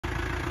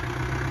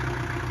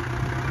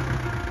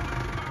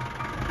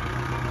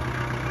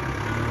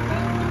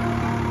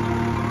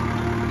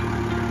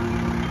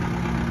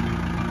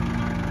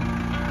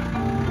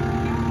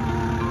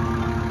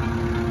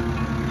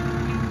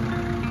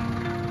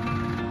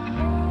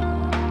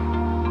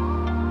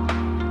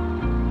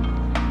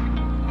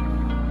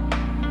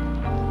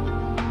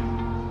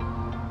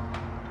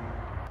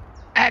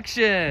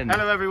action!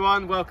 Hello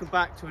everyone, welcome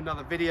back to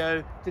another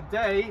video.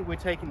 Today we're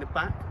taking the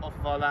back off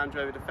of our Land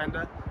Rover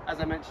Defender. As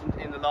I mentioned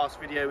in the last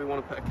video, we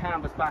want to put a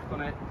canvas back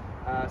on it.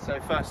 So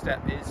first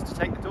step is to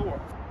take the door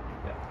off.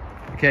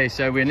 Yeah. Okay,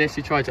 so we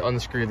initially tried to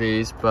unscrew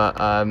these, but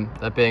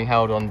they're being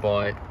held on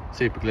by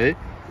super glue.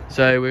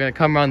 So we're going to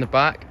come around the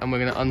back and we're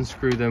going to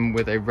unscrew them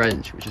with a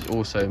wrench, which is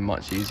also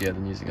much easier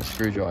than using a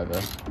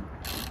screwdriver.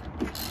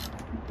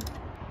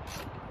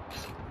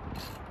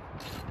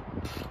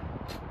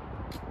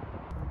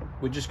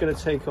 We're just going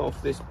to take off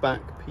this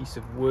back piece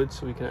of wood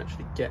so we can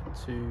actually get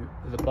to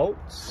the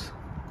bolts.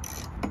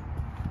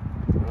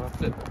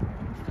 Flip it.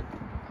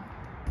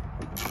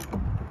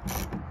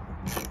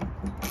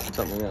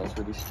 Something else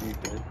really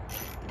stupid.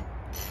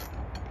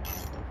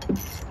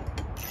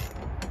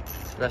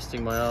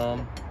 Resting my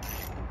arm.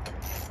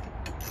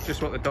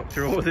 Just what the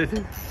doctor ordered.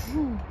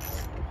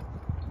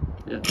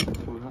 Yeah, that's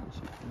all that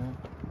shit, you know.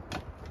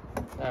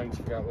 Now I need to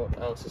figure out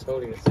what else is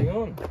holding this thing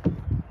on.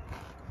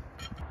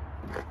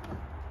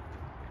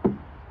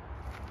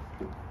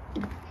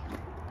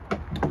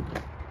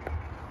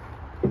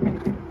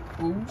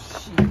 Oh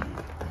shit.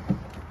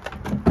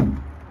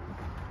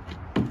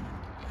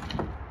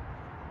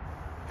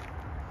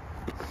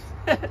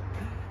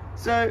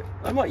 So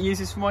I might use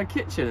this for my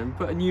kitchen and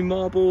put a new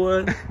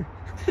marble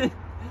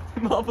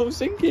marble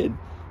sink in.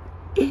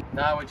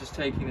 Now we're just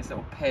taking this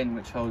little pin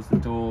which holds the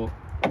door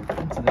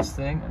to this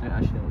thing. I don't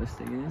actually know what this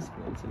thing is,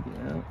 but I'll take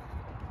it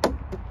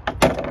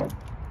out.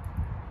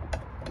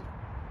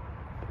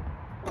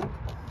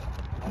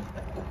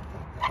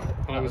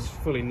 I was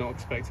fully not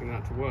expecting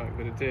that to work,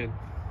 but it did.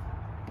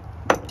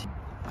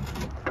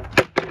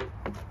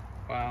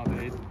 Wow,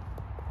 dude.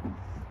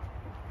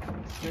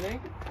 Spinning?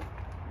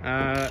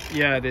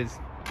 Yeah, it is.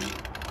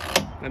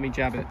 Let me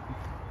jab it.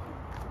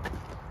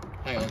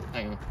 Hang on,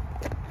 hang on.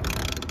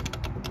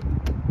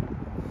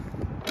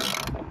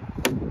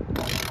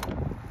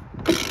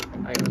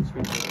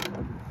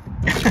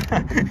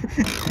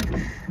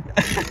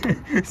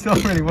 It's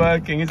not really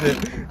working, is it?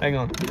 Hang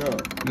on. No.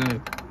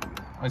 No.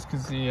 It's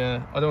because the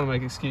I don't want to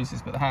make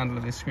excuses, but the handle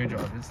of this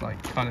screwdriver is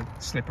like kind of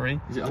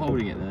slippery. Is it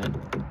holding it there?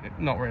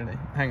 Not really.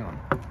 Hang on.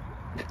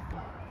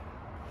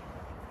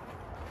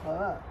 Like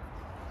that.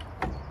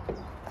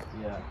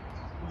 Yeah.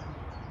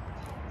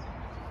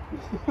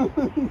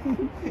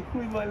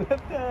 With my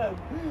left hand.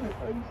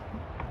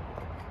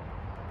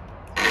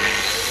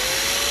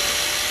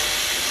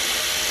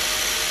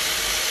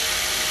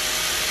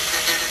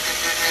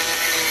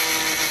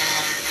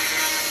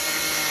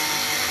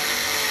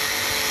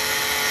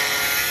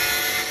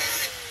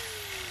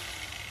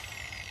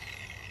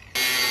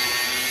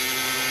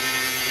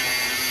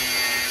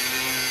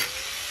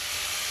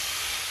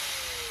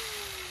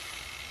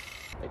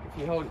 If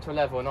you hold it to a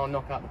level and I'll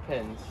knock out the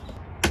pins.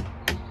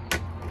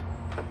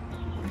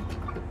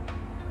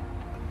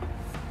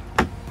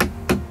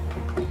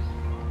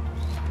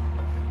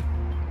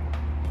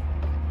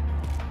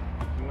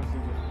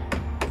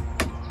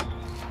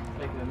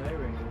 Taking an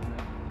O-ring, isn't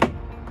it?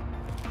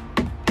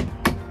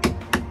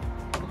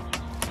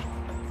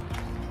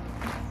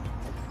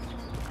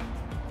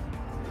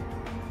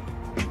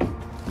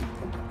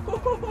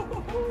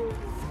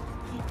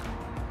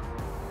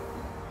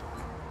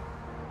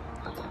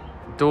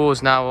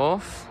 Door's now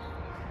off,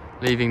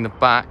 leaving the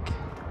back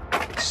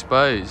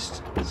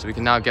exposed. So we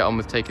can now get on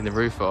with taking the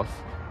roof off.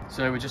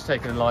 So we're just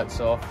taking the lights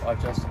off.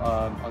 I've just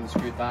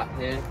unscrewed that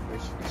here,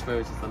 which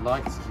exposes the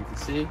lights, as you can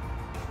see.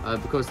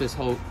 Because this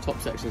whole top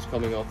section is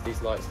coming off,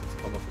 these lights need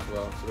to come off as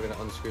well. So we're going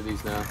to unscrew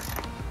these now.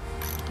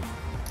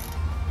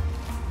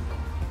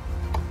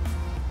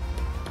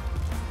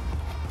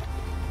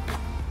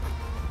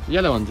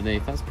 Yellow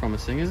underneath, that's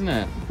promising, isn't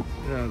it?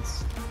 Yeah, I'm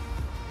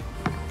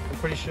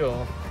pretty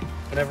sure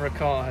whenever a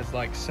car has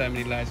like so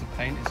many layers of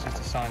paint, it's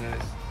just a sign that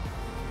it's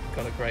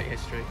got a great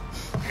history.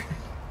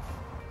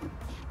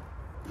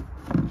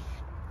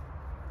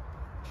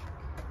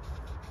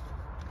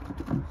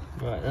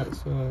 Right,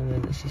 that's one, and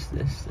then it's just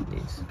this that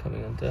needs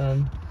coming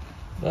undone.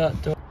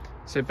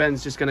 So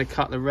Ben's just going to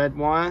cut the red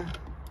wire.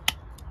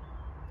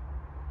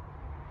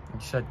 You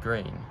said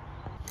green.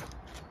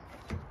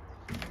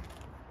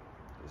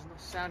 There's enough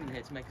sound in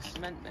here to make a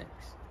cement mix.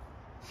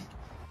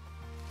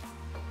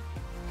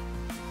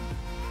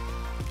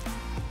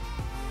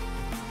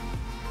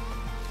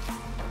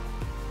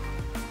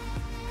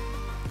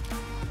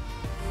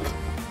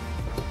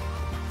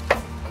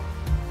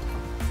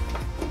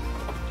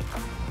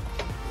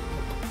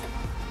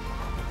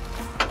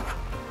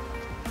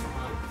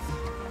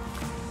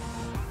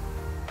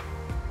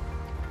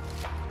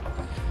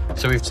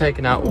 So we've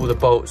taken out all the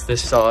bolts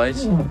this side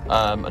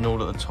and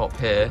all at the top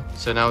here.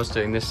 So now it's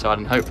doing this side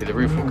and hopefully the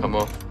roof will come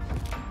off.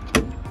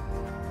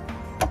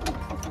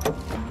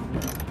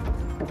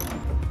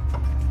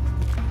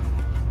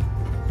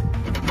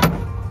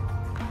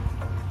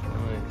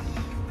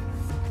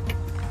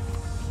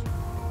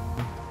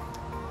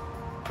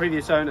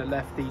 Previous owner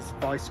left these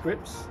vice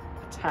grips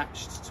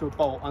attached to a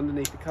bolt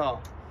underneath the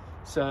car.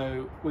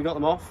 So we got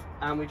them off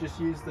and we just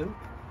used them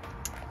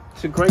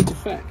to great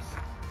effect.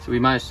 So we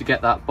managed to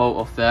get that bolt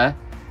off there.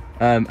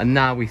 And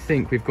now we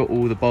think we've got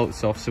all the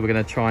bolts off, so we're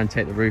going to try and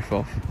take the roof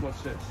off.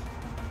 Watch this.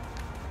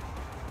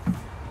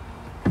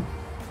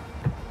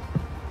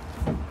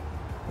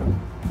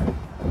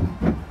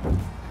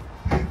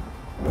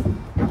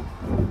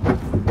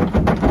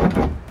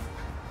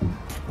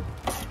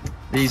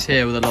 These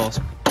here were the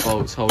last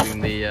bolts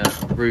holding the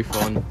roof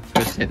on. So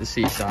we'll just take the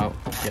seats out,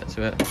 get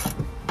to it.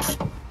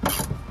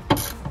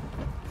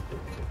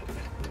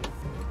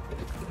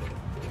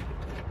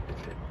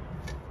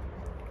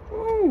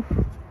 Woo.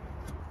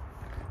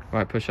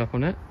 Right, push up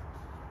on it.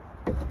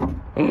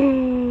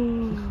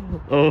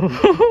 Oh,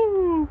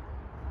 oh.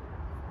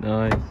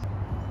 Nice.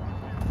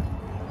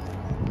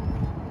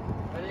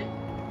 Ready?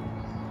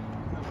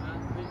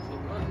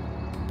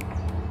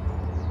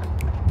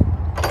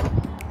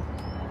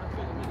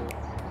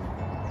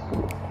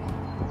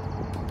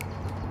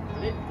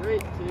 Ready? 3,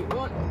 2,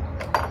 1.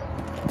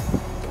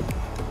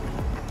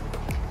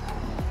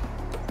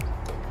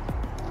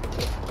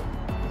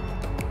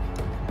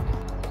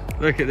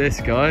 Look at this,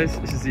 guys.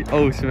 This is the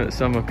ultimate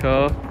summer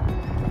car.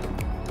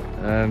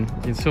 You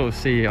can sort of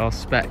see our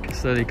spec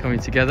slowly coming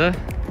together.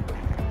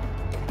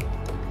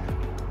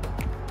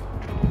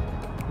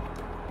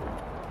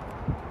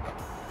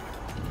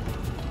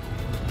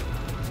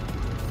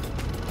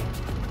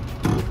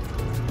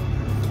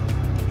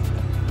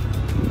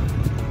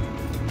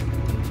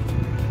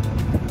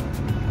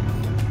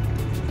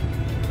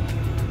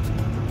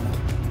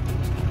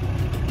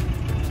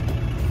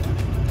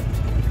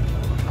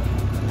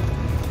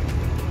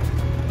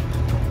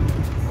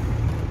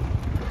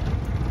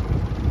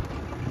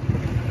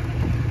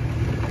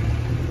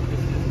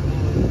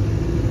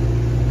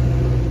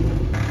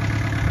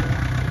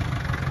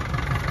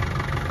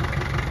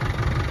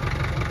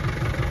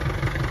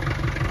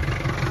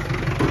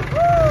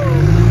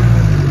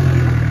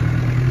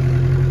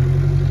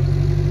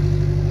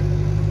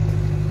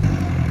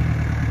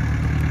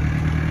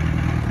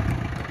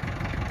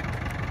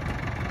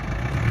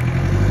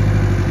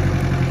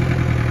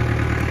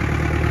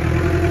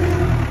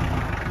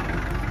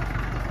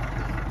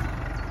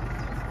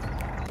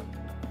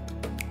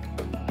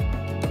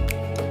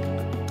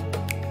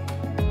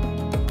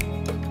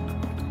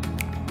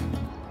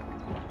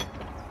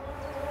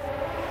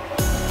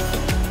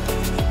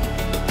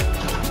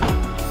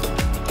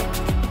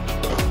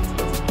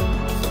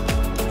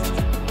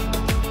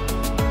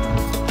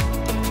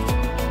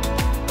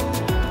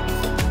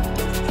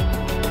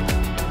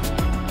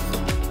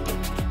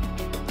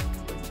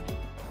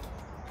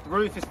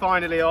 Roof is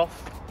finally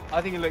off.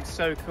 I think it looks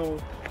so cool.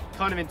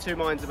 Kind of in two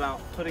minds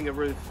about putting a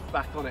roof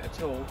back on it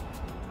at all.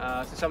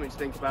 So something to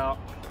think about.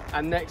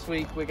 And next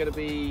week we're going to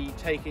be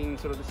taking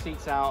sort of the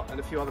seats out and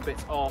a few other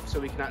bits off so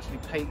we can actually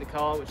paint the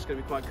car, which is going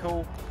to be quite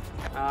cool.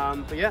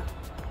 But yeah.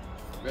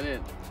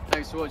 Brilliant.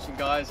 Thanks for watching,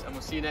 guys, and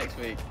we'll see you next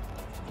week.